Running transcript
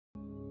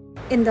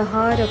In the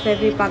heart of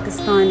every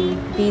Pakistani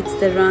beats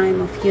the rhyme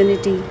of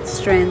unity,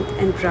 strength,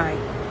 and pride.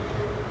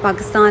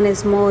 Pakistan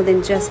is more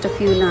than just a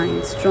few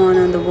lines drawn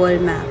on the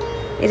world map.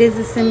 It is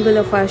a symbol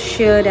of our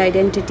shared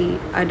identity,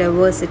 our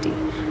diversity,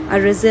 our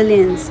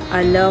resilience,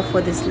 our love for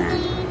this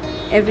land.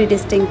 Every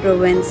distinct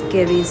province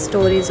carries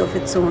stories of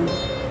its own,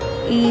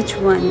 each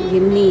one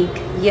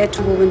unique yet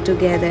woven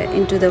together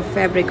into the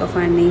fabric of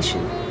our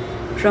nation.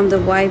 From the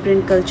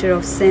vibrant culture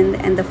of Sindh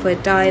and the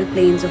fertile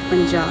plains of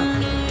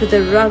Punjab to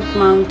the rugged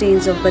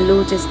mountains of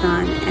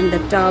Balochistan and the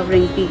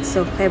towering peaks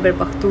of Khyber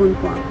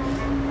Pakhtunkhwa,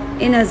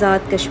 in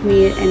Azad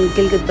Kashmir and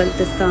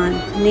Gilgit-Baltistan,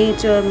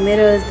 nature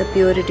mirrors the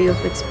purity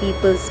of its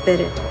people's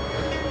spirit.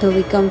 Though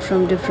we come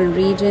from different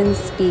regions,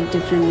 speak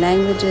different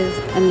languages,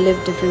 and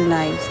live different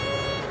lives,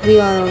 we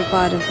are all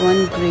part of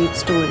one great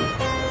story,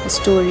 a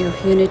story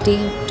of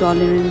unity,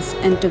 tolerance,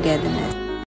 and togetherness.